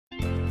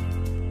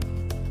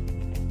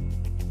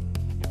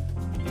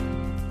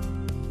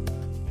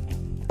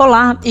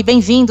Olá e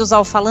bem-vindos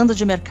ao Falando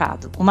de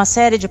Mercado, uma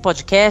série de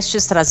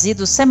podcasts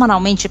trazidos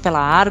semanalmente pela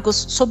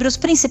Argos sobre os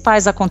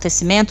principais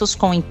acontecimentos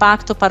com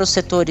impacto para os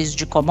setores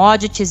de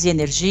commodities e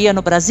energia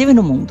no Brasil e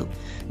no mundo.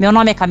 Meu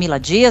nome é Camila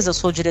Dias, eu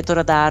sou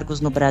diretora da Argos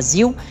no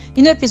Brasil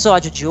e no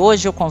episódio de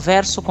hoje eu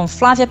converso com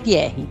Flávia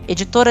Pierri,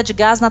 editora de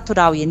Gás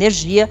Natural e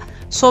Energia,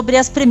 sobre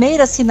as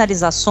primeiras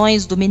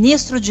sinalizações do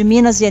ministro de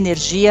Minas e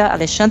Energia,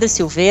 Alexandre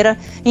Silveira,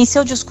 em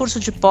seu discurso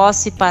de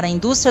posse para a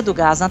indústria do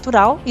gás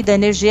natural e da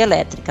energia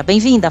elétrica.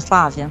 Bem-vinda,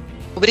 Flávia.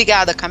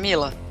 Obrigada,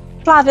 Camila.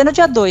 Flávia, no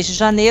dia 2 de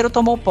janeiro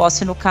tomou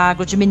posse no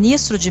cargo de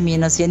ministro de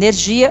Minas e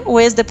Energia o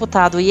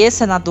ex-deputado e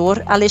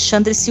ex-senador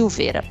Alexandre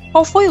Silveira.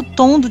 Qual foi o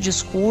tom do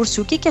discurso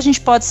e o que a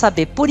gente pode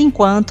saber, por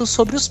enquanto,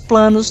 sobre os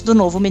planos do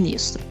novo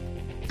ministro?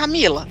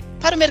 Camila,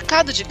 para o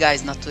mercado de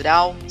gás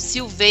natural,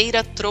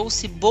 Silveira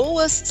trouxe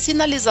boas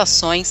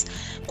sinalizações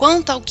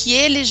quanto ao que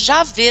ele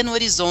já vê no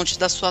horizonte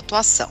da sua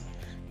atuação.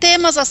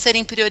 Temas a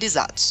serem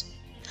priorizados.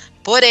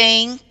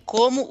 Porém,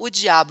 como o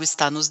diabo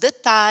está nos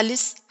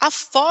detalhes, a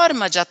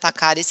forma de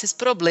atacar esses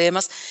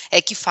problemas é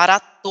que fará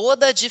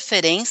toda a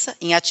diferença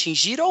em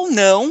atingir ou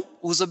não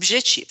os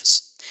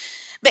objetivos.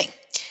 Bem,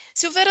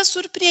 Silveira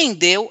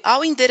surpreendeu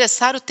ao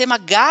endereçar o tema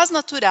gás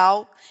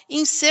natural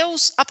em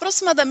seus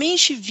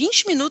aproximadamente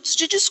 20 minutos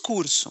de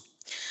discurso.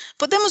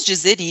 Podemos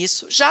dizer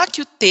isso, já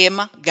que o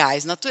tema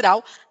gás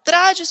natural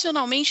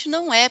tradicionalmente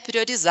não é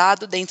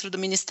priorizado dentro do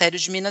Ministério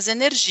de Minas e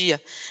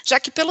Energia, já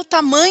que pelo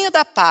tamanho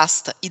da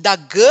pasta e da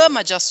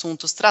gama de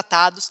assuntos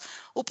tratados,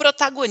 o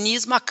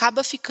protagonismo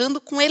acaba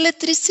ficando com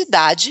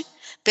eletricidade,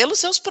 pelos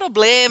seus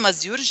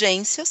problemas e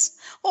urgências,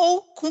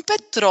 ou com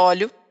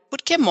petróleo,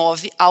 porque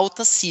move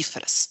altas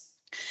cifras.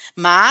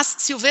 Mas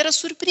Silveira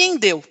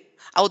surpreendeu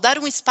ao dar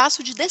um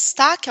espaço de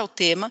destaque ao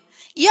tema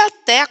e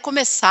até a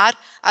começar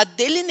a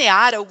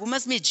delinear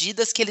algumas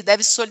medidas que ele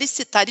deve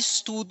solicitar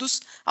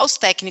estudos aos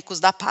técnicos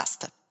da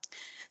pasta.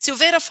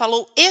 Silveira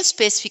falou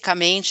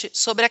especificamente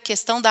sobre a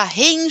questão da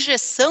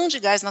reinjeção de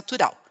gás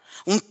natural,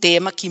 um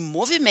tema que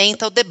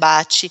movimenta o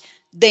debate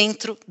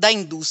dentro da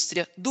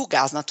indústria do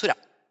gás natural.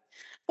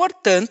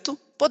 Portanto,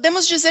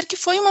 podemos dizer que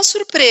foi uma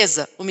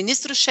surpresa o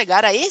ministro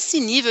chegar a esse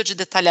nível de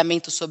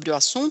detalhamento sobre o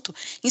assunto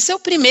em seu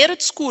primeiro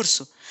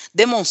discurso,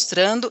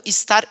 demonstrando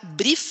estar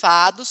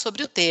brifado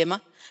sobre o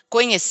tema,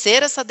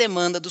 conhecer essa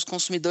demanda dos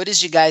consumidores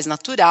de gás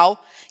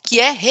natural, que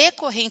é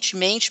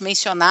recorrentemente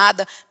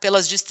mencionada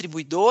pelas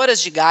distribuidoras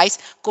de gás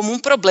como um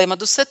problema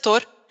do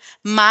setor,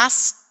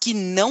 mas que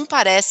não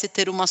parece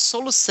ter uma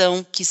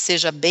solução que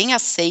seja bem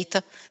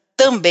aceita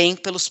também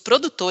pelos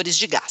produtores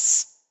de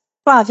gás.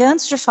 Flávia,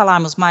 antes de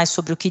falarmos mais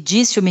sobre o que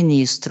disse o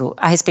ministro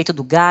a respeito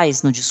do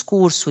gás no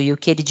discurso e o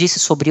que ele disse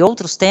sobre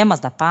outros temas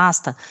da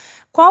pasta,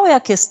 qual é a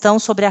questão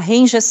sobre a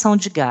reinjeção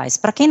de gás?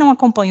 Para quem não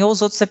acompanhou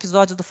os outros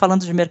episódios do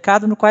Falando de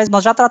Mercado, no quais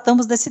nós já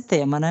tratamos desse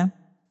tema, né?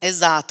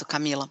 Exato,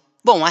 Camila.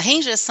 Bom, a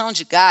reinjeção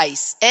de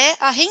gás é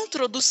a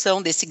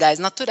reintrodução desse gás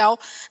natural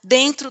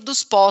dentro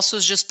dos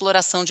poços de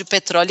exploração de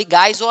petróleo e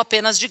gás ou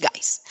apenas de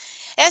gás.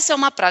 Essa é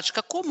uma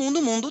prática comum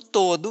no mundo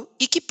todo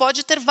e que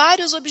pode ter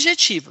vários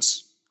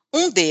objetivos.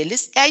 Um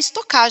deles é a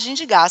estocagem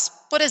de gás,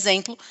 por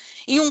exemplo,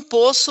 em um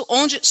poço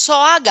onde só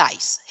há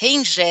gás,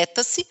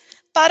 reinjeta-se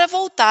para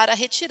voltar a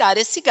retirar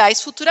esse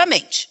gás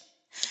futuramente.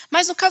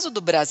 Mas no caso do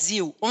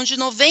Brasil, onde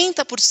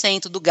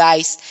 90% do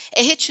gás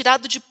é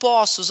retirado de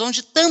poços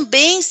onde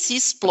também se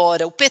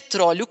explora o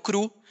petróleo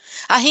cru,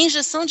 a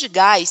reinjeção de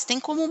gás tem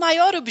como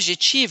maior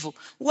objetivo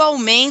o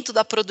aumento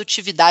da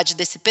produtividade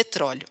desse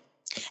petróleo.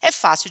 É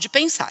fácil de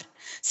pensar.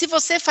 Se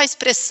você faz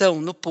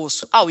pressão no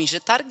poço ao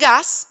injetar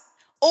gás,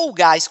 ou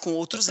gás com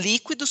outros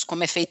líquidos,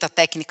 como é feita a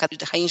técnica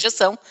de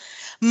reinjeção,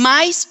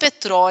 mais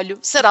petróleo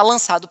será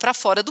lançado para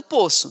fora do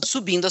poço,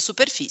 subindo à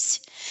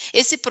superfície.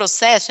 Esse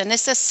processo é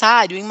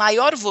necessário em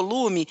maior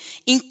volume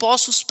em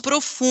poços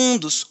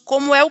profundos,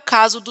 como é o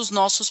caso dos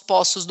nossos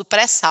poços do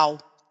pré-sal.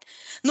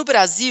 No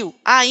Brasil,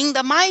 há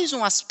ainda mais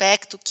um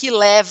aspecto que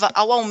leva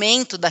ao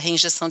aumento da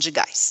reinjeção de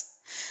gás.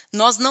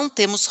 Nós não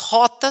temos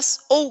rotas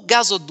ou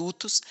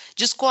gasodutos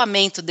de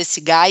escoamento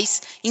desse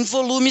gás em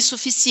volume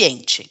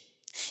suficiente.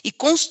 E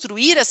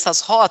construir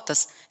essas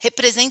rotas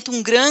representa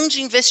um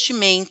grande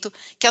investimento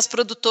que as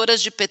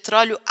produtoras de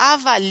petróleo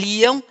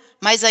avaliam,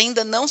 mas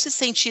ainda não se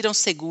sentiram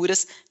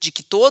seguras de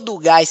que todo o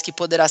gás que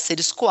poderá ser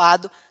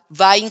escoado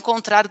vai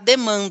encontrar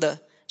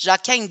demanda, já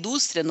que a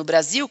indústria no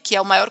Brasil, que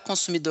é o maior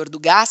consumidor do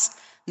gás,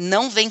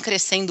 não vem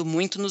crescendo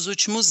muito nos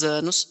últimos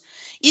anos,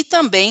 e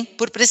também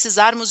por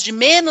precisarmos de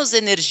menos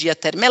energia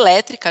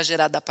termoelétrica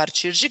gerada a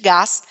partir de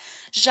gás,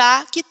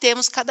 já que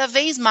temos cada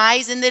vez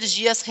mais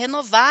energias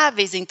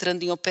renováveis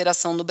entrando em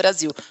operação no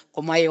Brasil,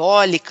 como a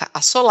eólica,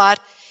 a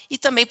solar, e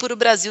também por o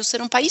Brasil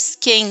ser um país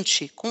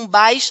quente, com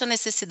baixa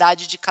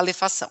necessidade de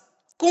calefação.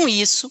 Com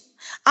isso,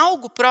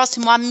 algo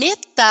próximo à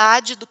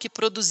metade do que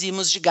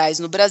produzimos de gás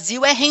no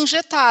Brasil é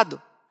reinjetado.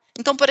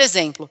 Então, por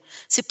exemplo,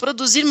 se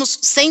produzirmos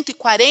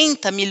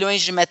 140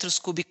 milhões de metros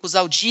cúbicos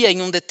ao dia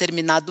em um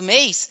determinado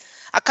mês,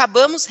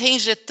 acabamos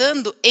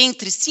reinjetando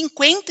entre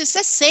 50 e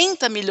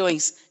 60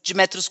 milhões de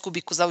metros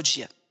cúbicos ao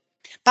dia.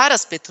 Para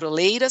as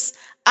petroleiras,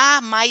 há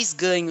mais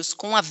ganhos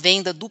com a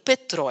venda do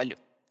petróleo.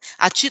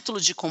 A título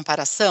de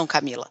comparação,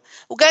 Camila,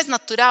 o gás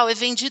natural é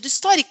vendido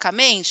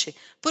historicamente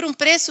por um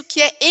preço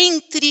que é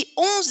entre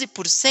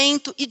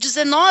 11% e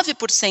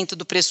 19%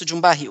 do preço de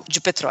um barril de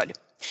petróleo.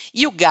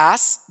 E o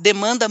gás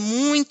demanda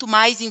muito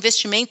mais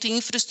investimento em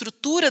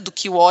infraestrutura do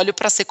que o óleo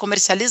para ser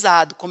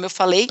comercializado, como eu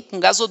falei, com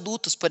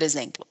gasodutos, por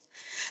exemplo.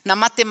 Na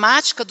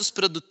matemática dos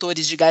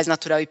produtores de gás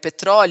natural e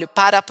petróleo,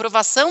 para a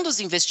aprovação dos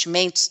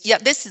investimentos e a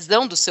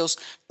decisão dos seus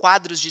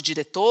quadros de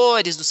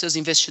diretores, dos seus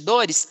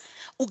investidores,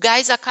 o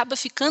gás acaba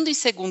ficando em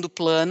segundo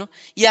plano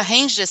e a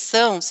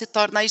reinjeção se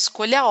torna a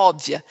escolha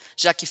óbvia,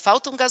 já que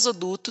faltam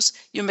gasodutos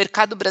e o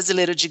mercado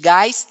brasileiro de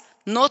gás,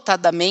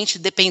 notadamente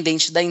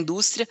dependente da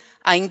indústria,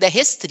 ainda é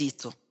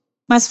restrito.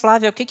 Mas,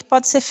 Flávia, o que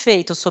pode ser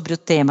feito sobre o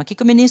tema? O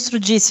que o ministro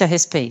disse a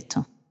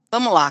respeito?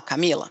 Vamos lá,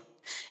 Camila.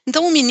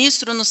 Então, o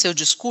ministro, no seu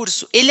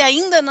discurso, ele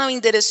ainda não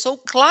endereçou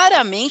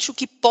claramente o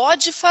que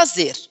pode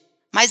fazer,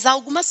 mas há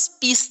algumas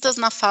pistas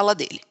na fala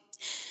dele.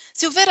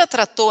 Silveira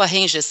tratou a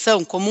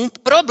reinjeção como um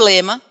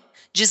problema,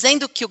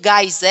 dizendo que o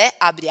gás é,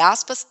 abre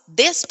aspas,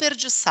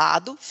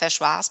 desperdiçado,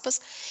 fecho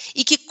aspas,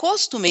 e que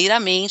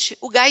costumeiramente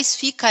o gás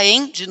fica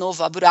em, de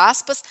novo abro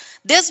aspas,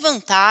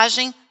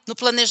 desvantagem no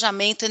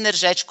planejamento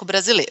energético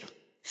brasileiro.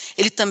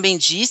 Ele também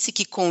disse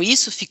que com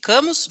isso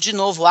ficamos, de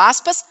novo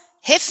aspas,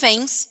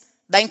 reféns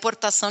da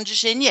importação de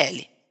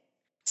GNL.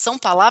 São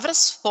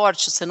palavras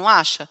fortes, você não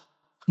acha?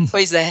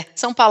 Pois é,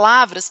 são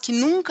palavras que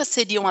nunca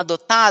seriam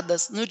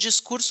adotadas no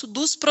discurso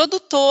dos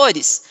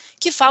produtores,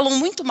 que falam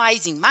muito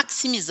mais em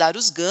maximizar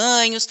os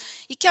ganhos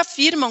e que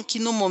afirmam que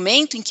no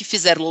momento em que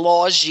fizer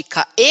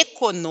lógica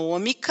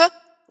econômica,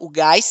 o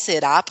gás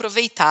será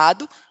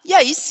aproveitado e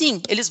aí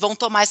sim eles vão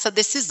tomar essa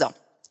decisão.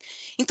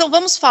 Então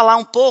vamos falar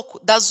um pouco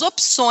das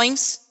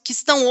opções que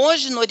estão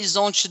hoje no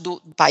horizonte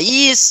do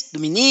país, do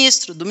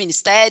ministro, do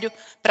ministério,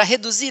 para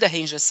reduzir a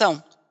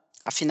reinjeção.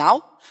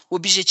 Afinal, o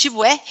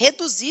objetivo é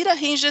reduzir a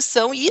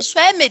reinjeção e isso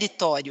é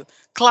meritório.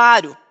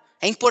 Claro,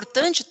 é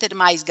importante ter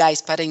mais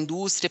gás para a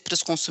indústria e para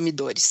os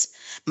consumidores,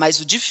 mas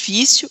o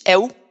difícil é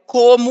o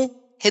como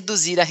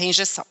reduzir a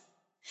reinjeção.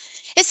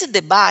 Esse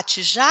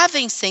debate já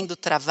vem sendo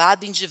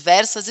travado em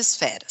diversas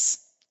esferas.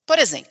 Por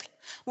exemplo,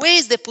 o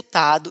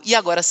ex-deputado e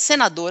agora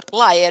senador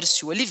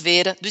Laércio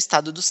Oliveira, do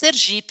estado do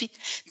Sergipe,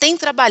 tem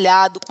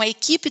trabalhado com a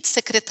equipe de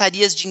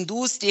secretarias de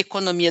Indústria e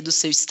Economia do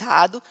seu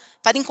estado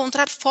para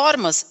encontrar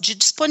formas de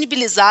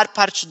disponibilizar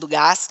parte do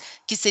gás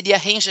que seria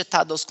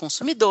reinjetado aos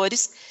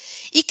consumidores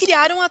e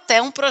criaram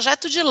até um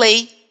projeto de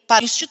lei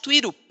para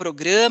instituir o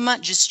Programa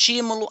de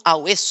Estímulo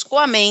ao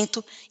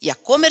Escoamento e à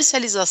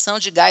Comercialização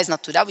de Gás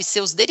Natural e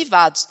seus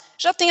derivados.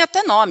 Já tem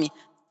até nome,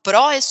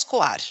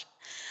 Proescoar.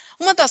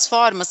 Uma das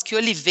formas que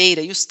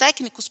Oliveira e os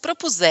técnicos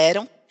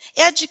propuseram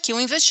é a de que um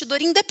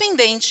investidor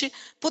independente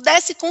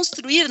pudesse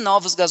construir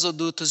novos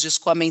gasodutos de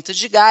escoamento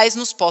de gás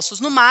nos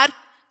poços no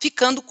mar,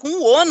 ficando com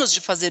o ônus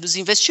de fazer os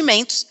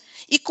investimentos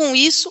e, com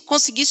isso,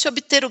 conseguisse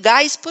obter o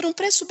gás por um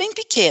preço bem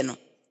pequeno,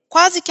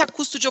 quase que a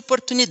custo de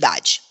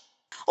oportunidade.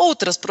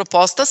 Outras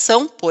propostas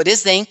são, por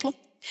exemplo,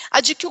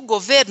 a de que o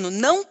governo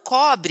não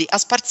cobre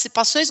as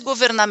participações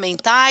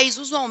governamentais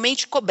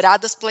usualmente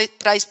cobradas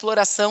para a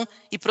exploração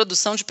e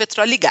produção de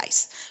petróleo e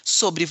gás,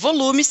 sobre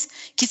volumes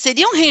que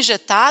seriam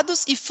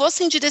reinjetados e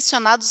fossem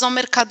direcionados ao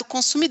mercado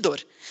consumidor,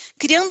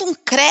 criando um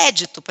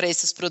crédito para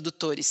esses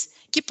produtores,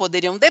 que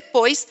poderiam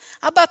depois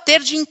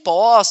abater de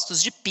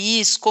impostos, de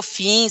PIS,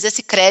 COFINS,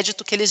 esse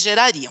crédito que eles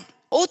gerariam.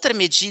 Outra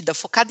medida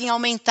focada em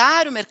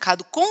aumentar o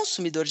mercado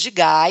consumidor de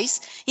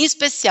gás, em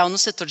especial no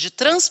setor de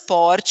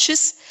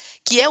transportes,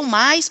 que é o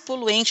mais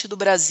poluente do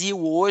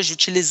Brasil hoje,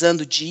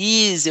 utilizando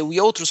diesel e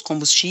outros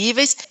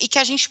combustíveis, e que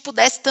a gente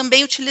pudesse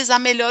também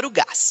utilizar melhor o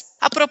gás.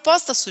 A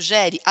proposta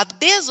sugere a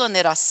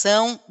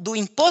desoneração do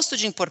imposto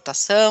de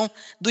importação,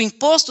 do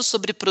imposto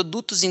sobre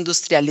produtos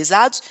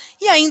industrializados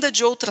e ainda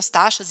de outras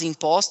taxas e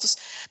impostos,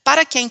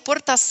 para que a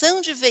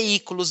importação de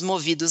veículos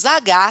movidos a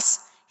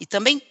gás e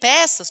também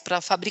peças para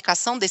a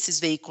fabricação desses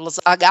veículos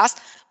a gás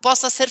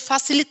possa ser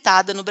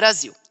facilitada no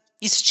Brasil.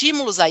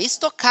 Estímulos à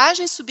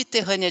estocagem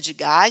subterrânea de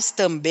gás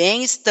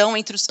também estão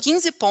entre os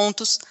 15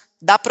 pontos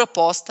da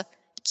proposta,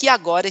 que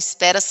agora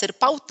espera ser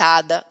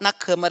pautada na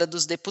Câmara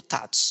dos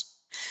Deputados.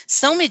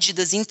 São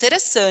medidas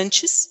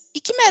interessantes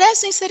e que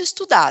merecem ser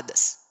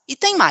estudadas. E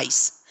tem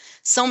mais.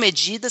 São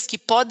medidas que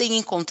podem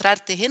encontrar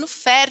terreno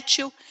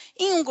fértil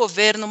em um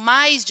governo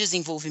mais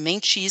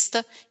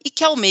desenvolvimentista e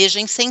que almeja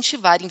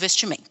incentivar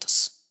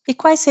investimentos. E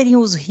quais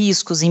seriam os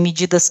riscos em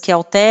medidas que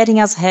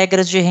alterem as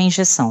regras de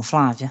reinjeção,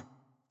 Flávia?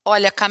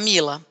 Olha,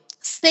 Camila,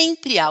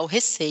 sempre há o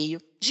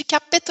receio de que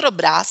a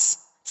Petrobras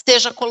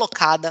esteja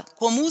colocada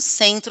como o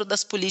centro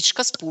das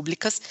políticas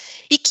públicas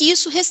e que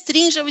isso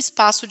restrinja o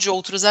espaço de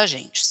outros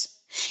agentes.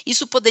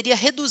 Isso poderia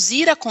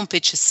reduzir a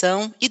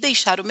competição e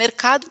deixar o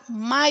mercado,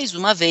 mais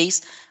uma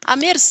vez, à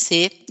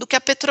mercê do que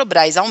a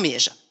Petrobras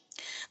almeja.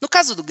 No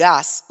caso do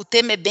gás, o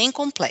tema é bem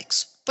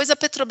complexo, pois a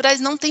Petrobras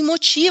não tem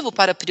motivo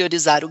para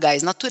priorizar o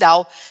gás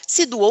natural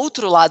se do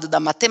outro lado da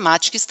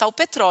matemática está o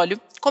petróleo,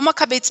 como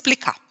acabei de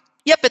explicar.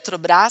 E a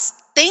Petrobras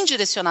tem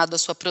direcionado a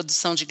sua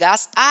produção de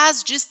gás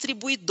às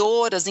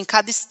distribuidoras em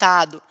cada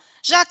estado,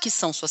 já que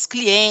são suas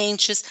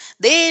clientes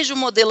desde o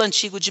modelo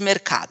antigo de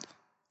mercado.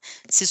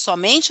 Se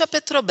somente a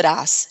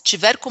Petrobras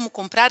tiver como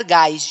comprar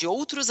gás de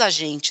outros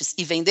agentes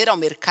e vender ao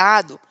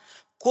mercado,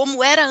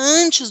 como era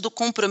antes do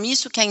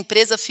compromisso que a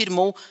empresa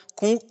firmou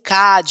com o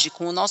CAD,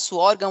 com o nosso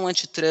órgão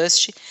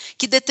antitrust,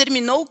 que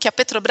determinou que a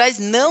Petrobras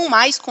não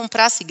mais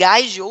comprasse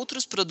gás de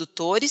outros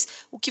produtores,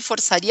 o que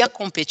forçaria a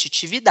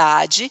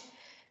competitividade,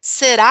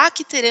 será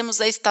que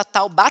teremos a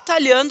estatal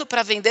batalhando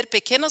para vender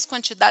pequenas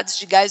quantidades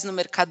de gás no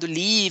mercado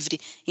livre,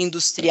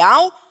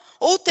 industrial,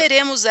 ou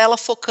teremos ela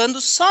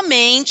focando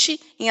somente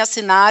em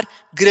assinar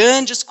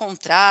grandes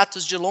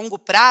contratos de longo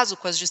prazo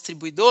com as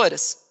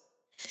distribuidoras?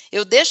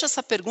 Eu deixo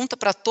essa pergunta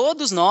para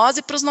todos nós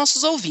e para os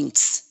nossos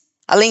ouvintes.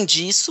 Além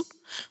disso,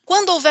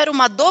 quando houver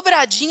uma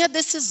dobradinha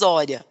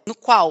decisória, no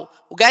qual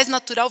o gás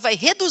natural vai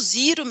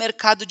reduzir o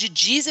mercado de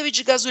diesel e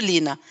de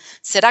gasolina,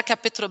 será que a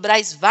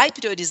Petrobras vai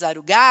priorizar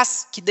o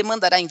gás, que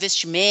demandará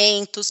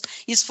investimentos,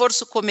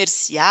 esforço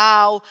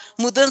comercial,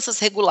 mudanças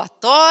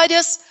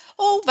regulatórias,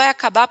 ou vai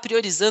acabar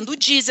priorizando o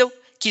diesel,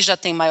 que já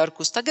tem maior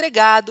custo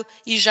agregado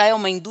e já é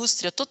uma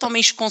indústria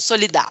totalmente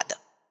consolidada?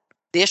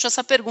 Deixo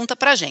essa pergunta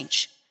para a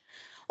gente.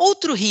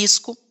 Outro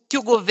risco que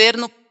o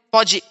governo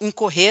pode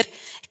incorrer,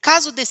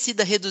 caso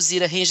decida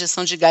reduzir a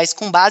reinjeção de gás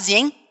com base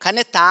em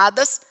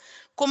canetadas,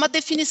 como a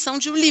definição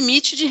de um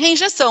limite de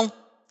reinjeção,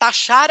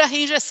 taxar a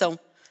reinjeção,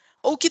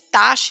 ou que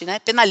taxe,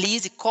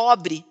 penalize,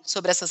 cobre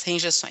sobre essas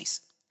reinjeções.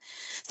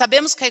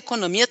 Sabemos que a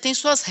economia tem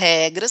suas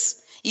regras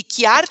e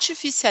que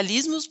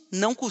artificialismos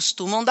não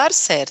costumam dar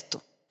certo,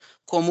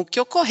 como o que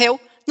ocorreu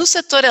no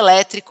setor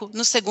elétrico,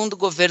 no segundo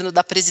governo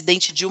da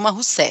presidente Dilma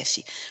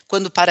Rousseff,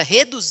 quando, para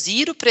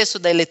reduzir o preço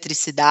da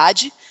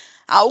eletricidade,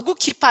 algo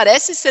que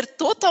parece ser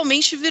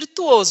totalmente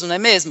virtuoso, não é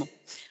mesmo?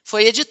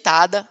 Foi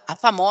editada a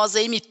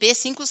famosa MP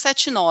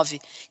 579,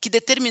 que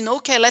determinou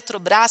que a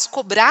Eletrobras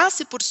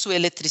cobrasse por sua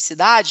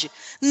eletricidade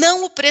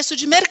não o preço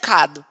de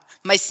mercado,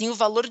 mas sim o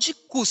valor de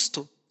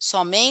custo,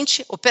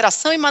 somente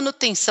operação e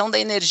manutenção da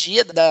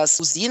energia das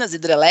usinas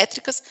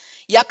hidrelétricas,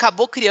 e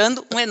acabou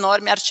criando um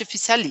enorme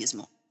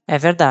artificialismo. É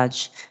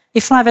verdade.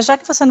 E Flávia, já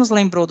que você nos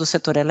lembrou do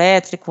setor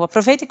elétrico,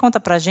 aproveita e conta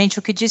para a gente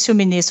o que disse o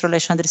ministro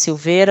Alexandre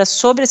Silveira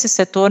sobre esse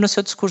setor no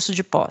seu discurso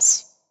de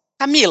posse.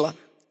 Camila,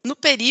 no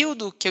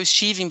período que eu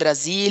estive em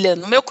Brasília,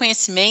 no meu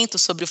conhecimento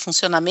sobre o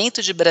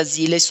funcionamento de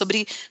Brasília e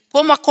sobre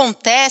como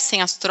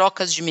acontecem as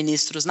trocas de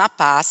ministros na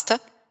pasta,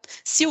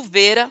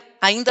 Silveira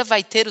ainda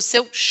vai ter o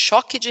seu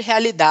choque de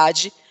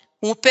realidade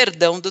com o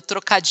perdão do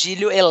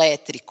trocadilho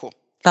elétrico.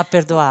 Tá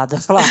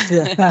perdoada,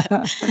 Flávia.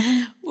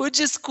 O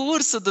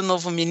discurso do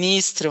novo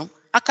ministro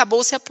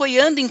acabou se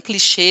apoiando em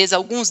clichês,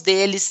 alguns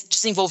deles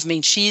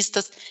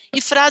desenvolvimentistas,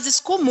 e frases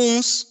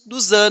comuns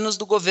dos anos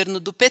do governo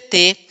do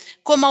PT,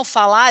 como ao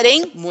falar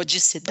em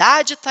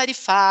modicidade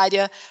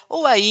tarifária,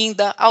 ou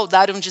ainda ao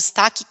dar um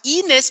destaque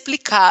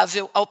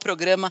inexplicável ao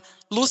programa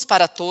Luz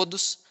para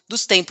Todos,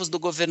 dos tempos do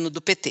governo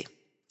do PT.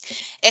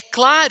 É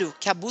claro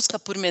que a busca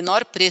por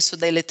menor preço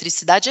da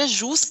eletricidade é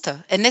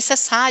justa, é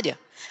necessária,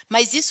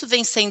 mas isso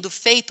vem sendo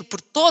feito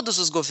por todos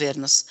os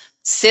governos,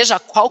 seja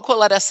qual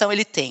coloração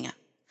ele tenha.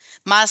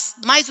 Mas,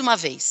 mais uma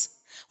vez,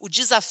 o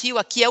desafio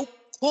aqui é o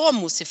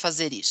como se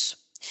fazer isso.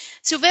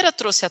 Silveira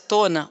trouxe à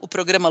tona o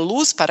programa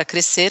Luz para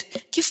Crescer,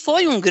 que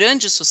foi um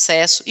grande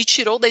sucesso e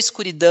tirou da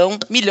escuridão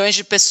milhões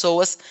de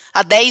pessoas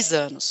há 10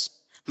 anos,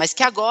 mas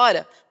que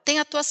agora tem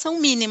atuação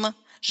mínima,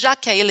 já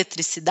que a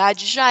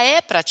eletricidade já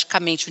é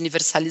praticamente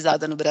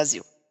universalizada no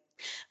Brasil.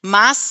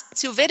 Mas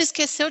Silveira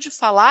esqueceu de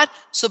falar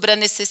sobre a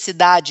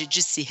necessidade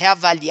de se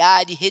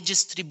reavaliar e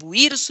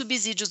redistribuir os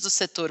subsídios do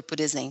setor, por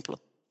exemplo.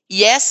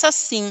 E essa,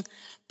 sim,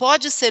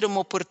 pode ser uma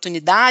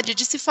oportunidade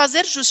de se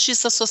fazer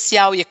justiça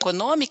social e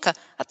econômica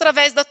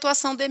através da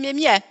atuação do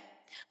MME.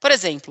 Por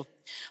exemplo,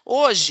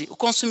 hoje, o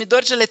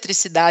consumidor de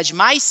eletricidade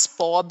mais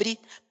pobre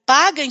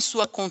paga em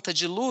sua conta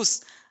de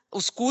luz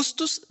os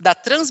custos da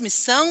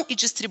transmissão e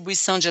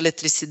distribuição de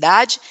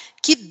eletricidade,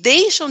 que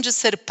deixam de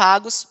ser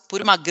pagos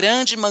por uma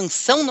grande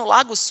mansão no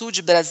Lago Sul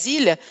de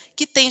Brasília,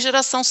 que tem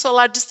geração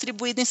solar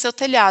distribuída em seu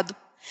telhado.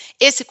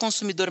 Esse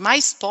consumidor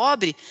mais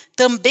pobre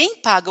também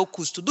paga o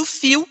custo do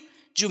fio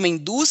de uma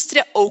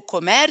indústria ou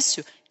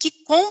comércio que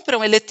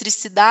compram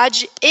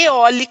eletricidade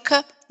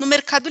eólica no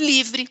Mercado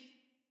Livre.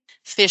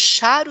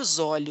 Fechar os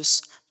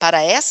olhos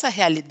para essa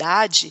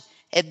realidade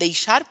é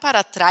deixar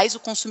para trás o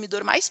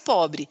consumidor mais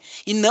pobre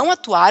e não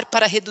atuar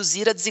para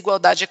reduzir a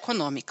desigualdade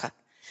econômica.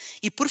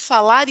 E por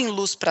falar em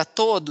luz para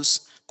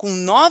todos, com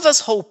novas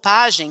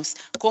roupagens,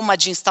 como a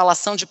de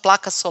instalação de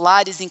placas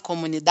solares em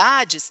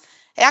comunidades,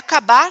 é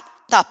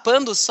acabar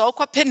tapando o sol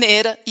com a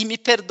peneira, e me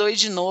perdoe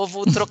de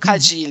novo o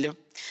trocadilho.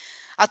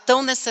 A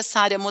tão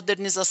necessária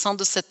modernização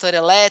do setor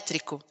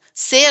elétrico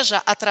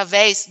seja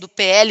através do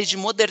PL de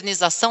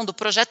modernização, do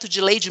projeto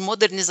de lei de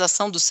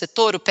modernização do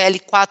setor, o PL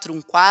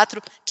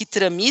 414, que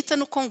tramita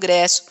no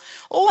Congresso,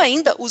 ou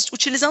ainda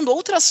utilizando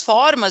outras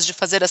formas de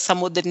fazer essa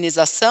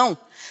modernização,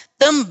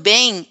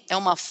 também é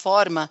uma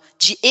forma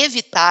de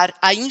evitar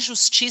a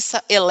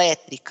injustiça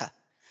elétrica.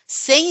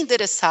 Sem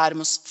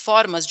endereçarmos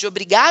formas de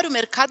obrigar o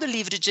mercado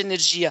livre de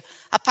energia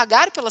a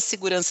pagar pela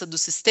segurança do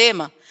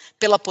sistema,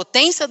 pela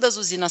potência das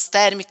usinas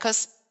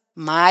térmicas,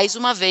 mais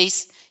uma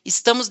vez,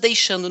 estamos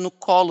deixando no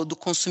colo do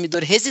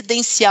consumidor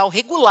residencial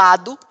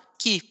regulado,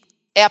 que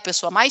é a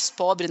pessoa mais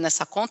pobre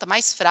nessa conta,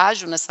 mais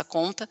frágil nessa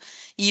conta,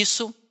 e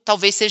isso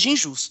talvez seja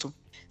injusto.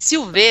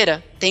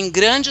 Silveira tem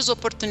grandes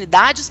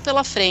oportunidades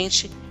pela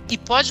frente e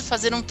pode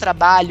fazer um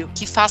trabalho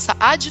que faça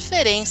a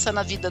diferença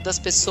na vida das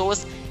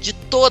pessoas de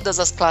todas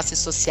as classes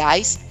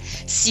sociais,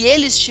 se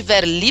ele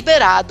estiver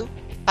liberado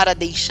para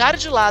deixar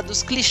de lado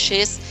os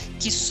clichês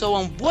que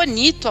soam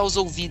bonito aos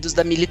ouvidos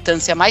da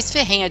militância mais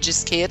ferrenha de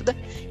esquerda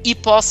e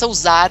possa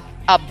usar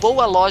a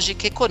boa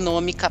lógica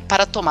econômica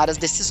para tomar as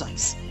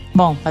decisões.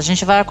 Bom, a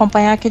gente vai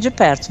acompanhar aqui de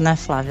perto, né,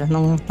 Flávia?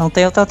 Não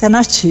tem outra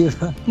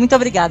alternativa. Muito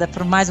obrigada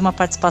por mais uma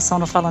participação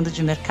no Falando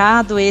de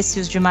Mercado. Esse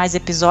e os demais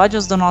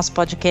episódios do nosso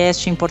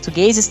podcast em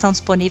português estão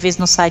disponíveis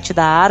no site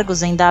da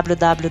Argos em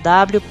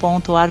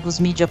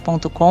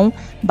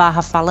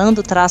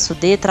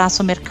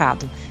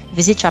www.argosmedia.com/falando-d-mercado.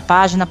 Visite a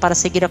página para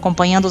seguir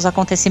acompanhando os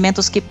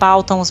acontecimentos que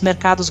pautam os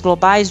mercados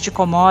globais de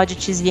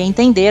commodities e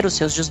entender os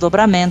seus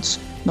desdobramentos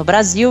no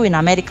Brasil e na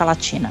América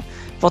Latina.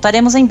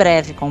 Voltaremos em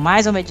breve com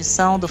mais uma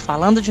edição do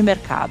Falando de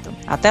Mercado.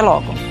 Até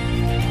logo!